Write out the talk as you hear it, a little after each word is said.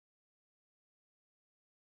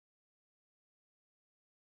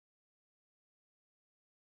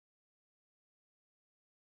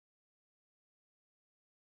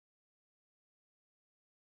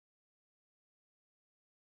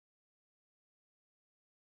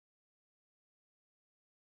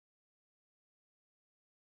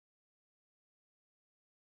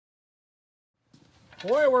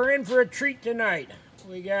Boy, we're in for a treat tonight.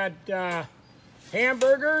 We got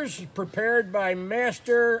hamburgers prepared by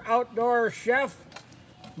master outdoor chef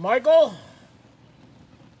Michael.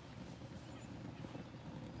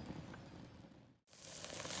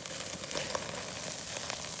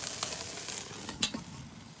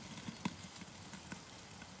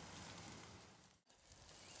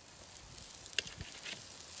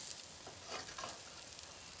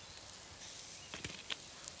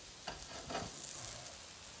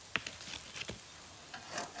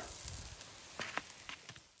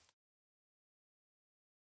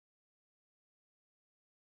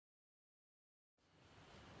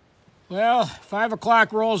 Well, 5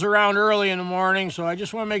 o'clock rolls around early in the morning, so I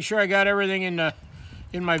just want to make sure I got everything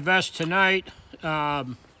in my vest tonight.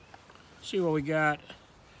 See what we got.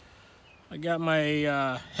 I got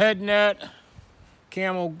my head net,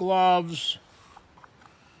 camel gloves.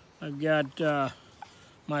 I've got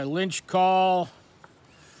my lynch call.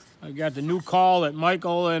 I've got the new call that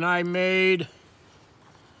Michael and I made.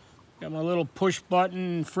 Got my little push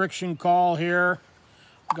button friction call here.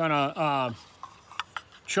 I'm gonna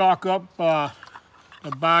chalk up the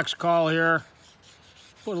box call here.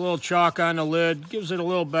 Put a little chalk on the lid, gives it a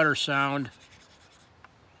little better sound.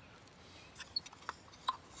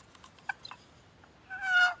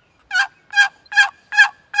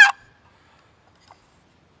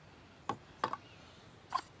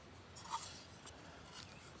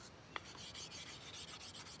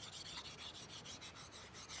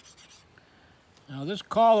 Now this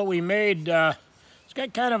call that we made, it's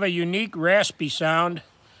got kind of a unique raspy sound.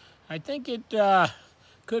 I think it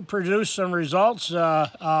could produce some results. It's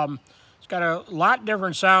got a lot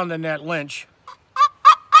different sound than that lynch.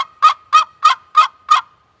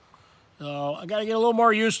 So I got to get a little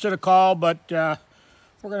more used to the call, but we're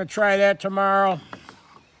going to try that tomorrow.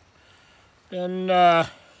 Then I've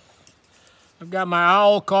got my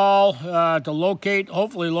owl call to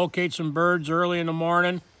hopefully locate some birds early in the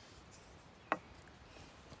morning.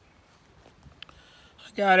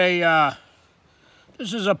 I got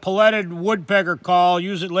this is a pelleted woodpecker call.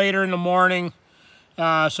 Use it later in the morning,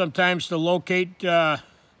 sometimes to locate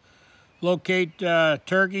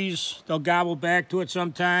turkeys. They'll gobble back to it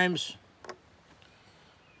sometimes.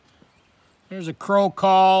 There's a crow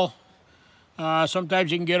call.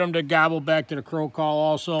 Sometimes you can get them to gobble back to the crow call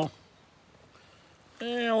also.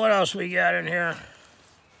 And what else we got in here?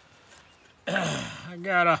 I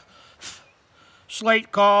got a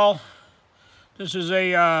slate call. This is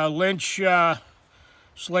a lynch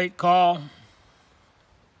slate call.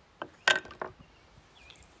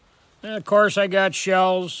 And of course I got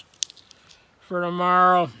shells for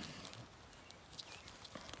tomorrow.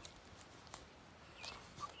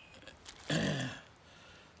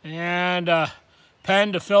 And a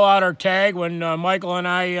pen to fill out our tag when Michael and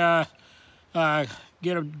I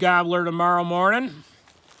get a gobbler tomorrow morning.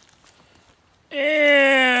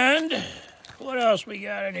 And what else we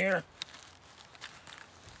got in here?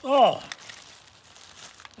 Oh,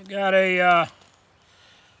 I got I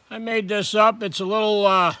made this up. It's a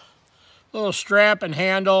little strap and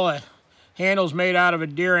handle. Handle's made out of a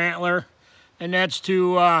deer antler, and that's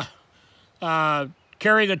to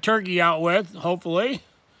carry the turkey out with, hopefully.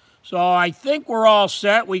 So I think we're all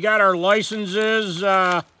set. We got our licenses.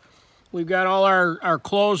 We've got all our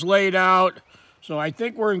clothes laid out. So I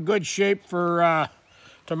think we're in good shape for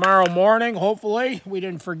tomorrow morning, hopefully. We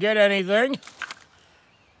didn't forget anything.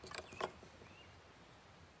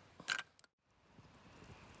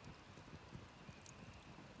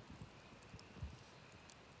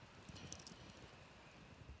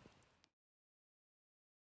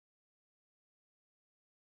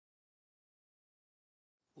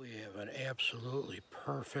 We have an absolutely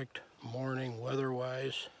perfect morning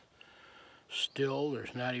weather-wise. Still,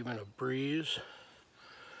 there's not even a breeze.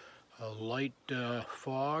 A light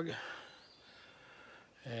fog.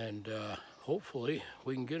 And hopefully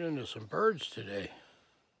we can get into some birds today.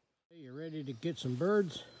 Hey, you ready to get some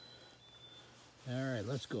birds? All right,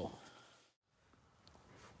 let's go.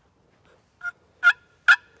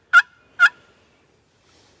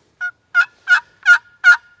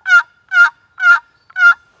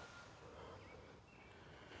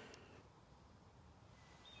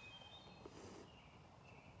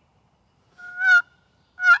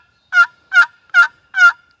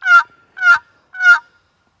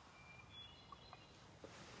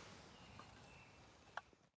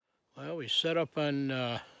 Well, we set up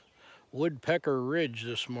on Woodpecker Ridge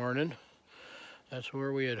this morning. That's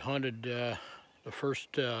where we had hunted the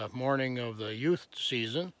first morning of the youth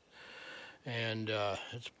season. And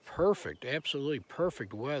it's perfect, absolutely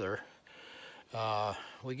perfect weather.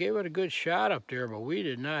 We gave it a good shot up there, but we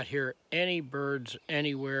did not hear any birds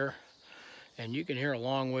anywhere. And you can hear a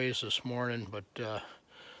long ways this morning, but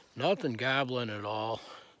nothing gobbling at all.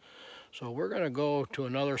 So we're going to go to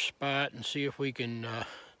another spot and see if we can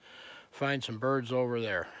find some birds over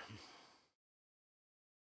there.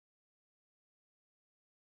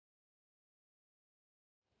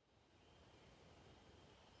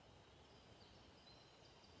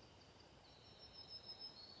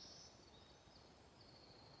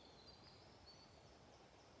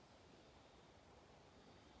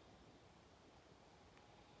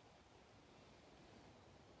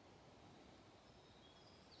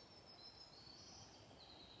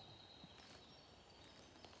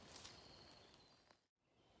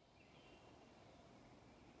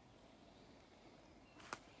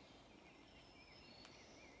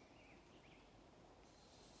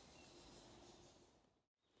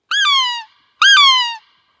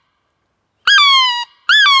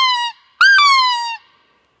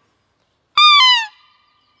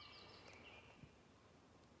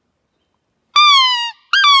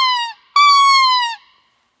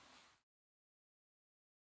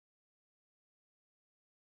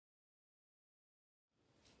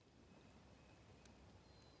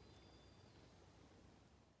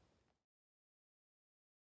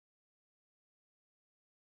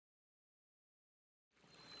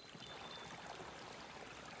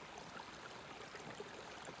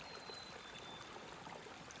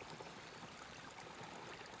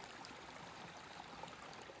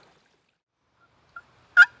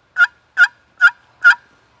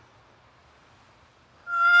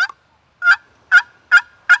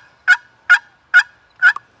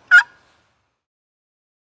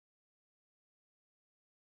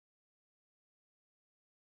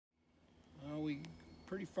 We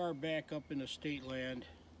pretty far back up in the state land,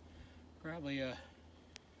 probably a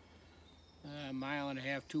mile and a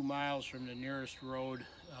half, 2 miles from the nearest road.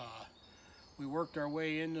 We worked our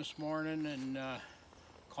way in this morning and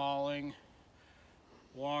calling,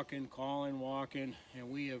 walking, calling, walking,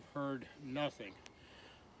 and we have heard nothing.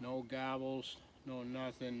 No gobbles, no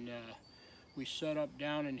nothing. We set up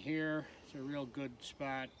down in here. It's a real good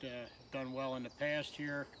spot. Done well in the past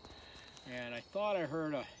here. And I thought I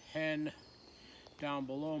heard a hen down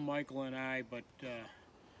below Michael and I, but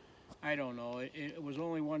I don't know. It was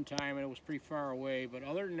only one time and it was pretty far away, but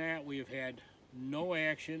other than that we have had no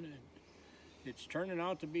action. It's turning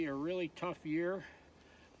out to be a really tough year,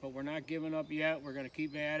 but we're not giving up yet. We're going to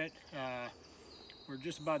keep at it. We're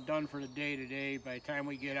just about done for the day today. By the time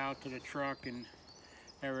we get out to the truck and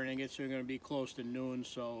everything, it's going to be close to noon.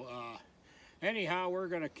 So anyhow, we're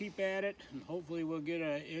going to keep at it, and hopefully we'll get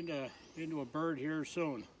into a bird here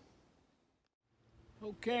soon.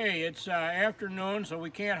 Okay, it's afternoon, so we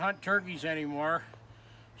can't hunt turkeys anymore.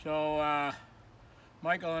 So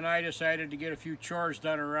Michael and I decided to get a few chores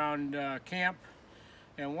done around camp.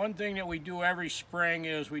 And one thing that we do every spring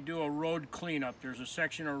is we do a road cleanup. There's a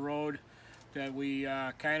section of road that we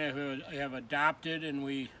kind of have adopted, and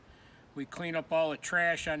we clean up all the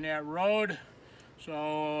trash on that road. So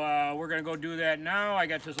we're gonna go do that now. I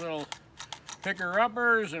got this little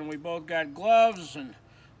picker-uppers, and we both got gloves, and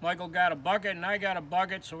Michael got a bucket and I got a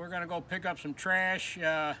bucket, so we're gonna go pick up some trash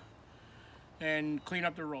and clean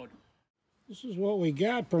up the road. This is what we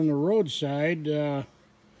got from the roadside.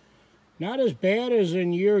 Not as bad as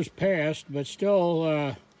in years past, but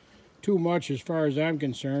still too much as far as I'm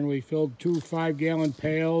concerned. We filled 2 5-gallon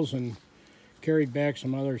pails and carried back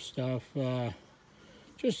some other stuff.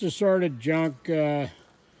 Just assorted junk. A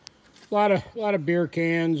lot of beer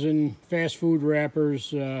cans and fast food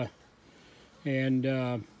wrappers,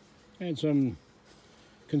 and some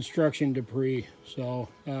construction debris. So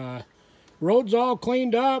road's all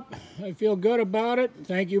cleaned up. I feel good about it.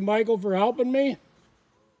 Thank you, Michael, for helping me.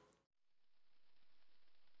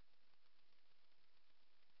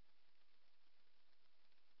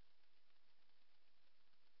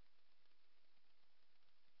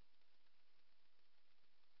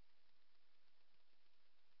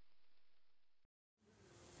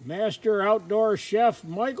 Master outdoor chef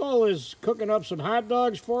Michael is cooking up some hot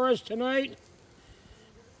dogs for us tonight.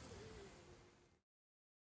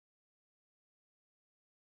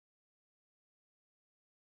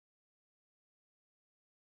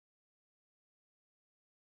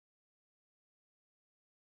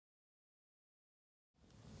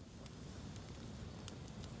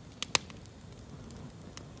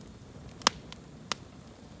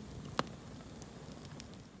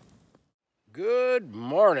 Good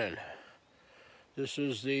morning. This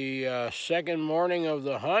is the second morning of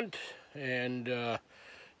the hunt, and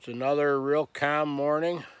it's another real calm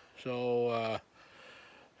morning. So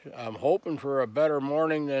I'm hoping for a better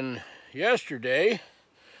morning than yesterday,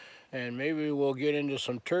 and maybe we'll get into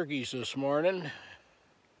some turkeys this morning.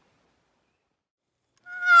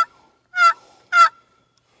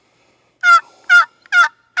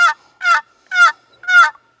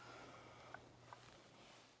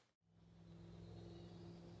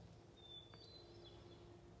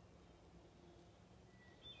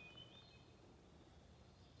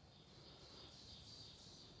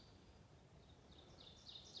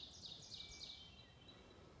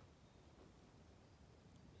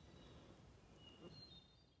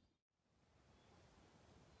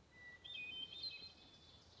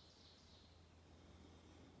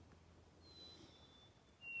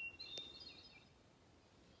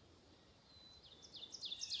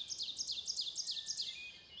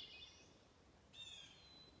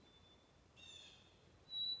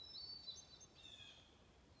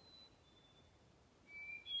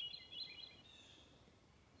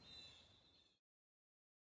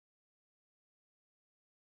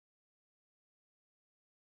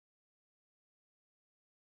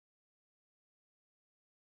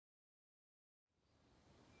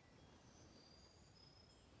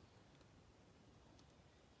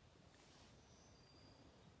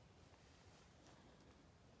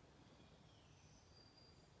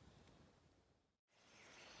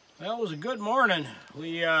 Well, it was a good morning.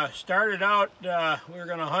 We started out, we were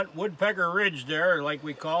going to hunt Woodpecker Ridge there, like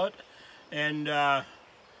we call it, and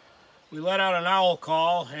we let out an owl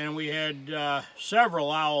call, and we had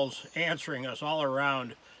several owls answering us all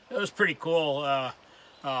around. It was pretty cool.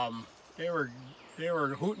 They were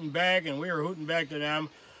hooting back, and we were hooting back to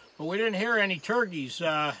them, but we didn't hear any turkeys, so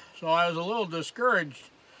I was a little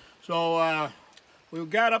discouraged. So we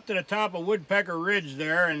got up to the top of Woodpecker Ridge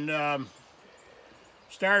there, and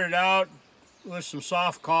started out with some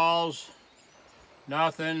soft calls,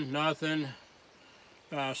 nothing.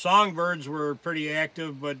 Songbirds were pretty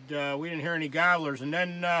active, but we didn't hear any gobblers. And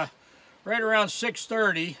then right around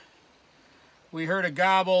 6:30, we heard a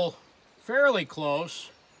gobble fairly close,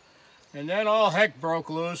 and then all heck broke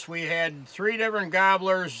loose. We had 3 different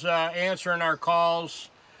gobblers answering our calls.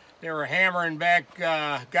 They were hammering back,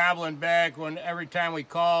 gobbling back every time we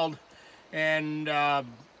called, and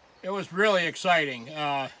it was really exciting.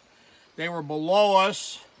 They were below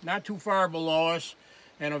us, not too far below us,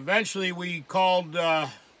 and eventually we called 2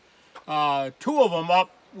 of them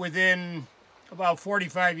up within about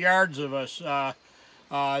 45 yards of us.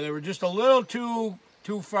 They were just a little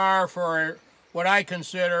too far for what I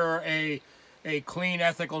consider a clean,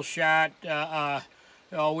 ethical shot. We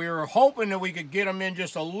were hoping that we could get them in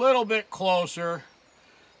just a little bit closer,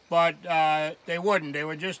 but they wouldn't. They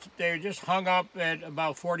were just hung up at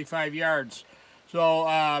about 45 yards.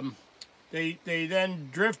 So they then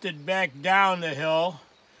drifted back down the hill,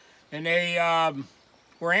 and they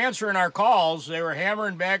were answering our calls. They were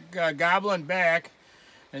hammering back, gobbling back,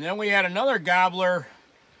 and then we had another gobbler,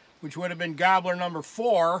 which would have been gobbler number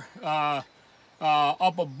 4, up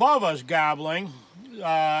above us gobbling,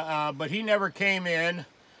 but he never came in.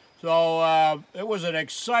 So it was an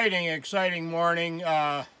exciting morning.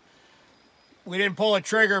 We didn't pull a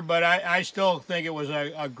trigger, but I still think it was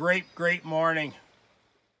a great morning.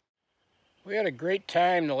 We had a great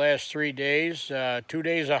time the last 3 days, 2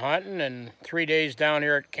 days of hunting and 3 days down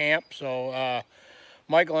here at camp. So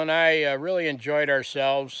Michael and I really enjoyed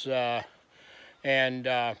ourselves, and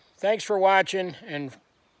thanks for watching, and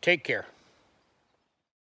take care.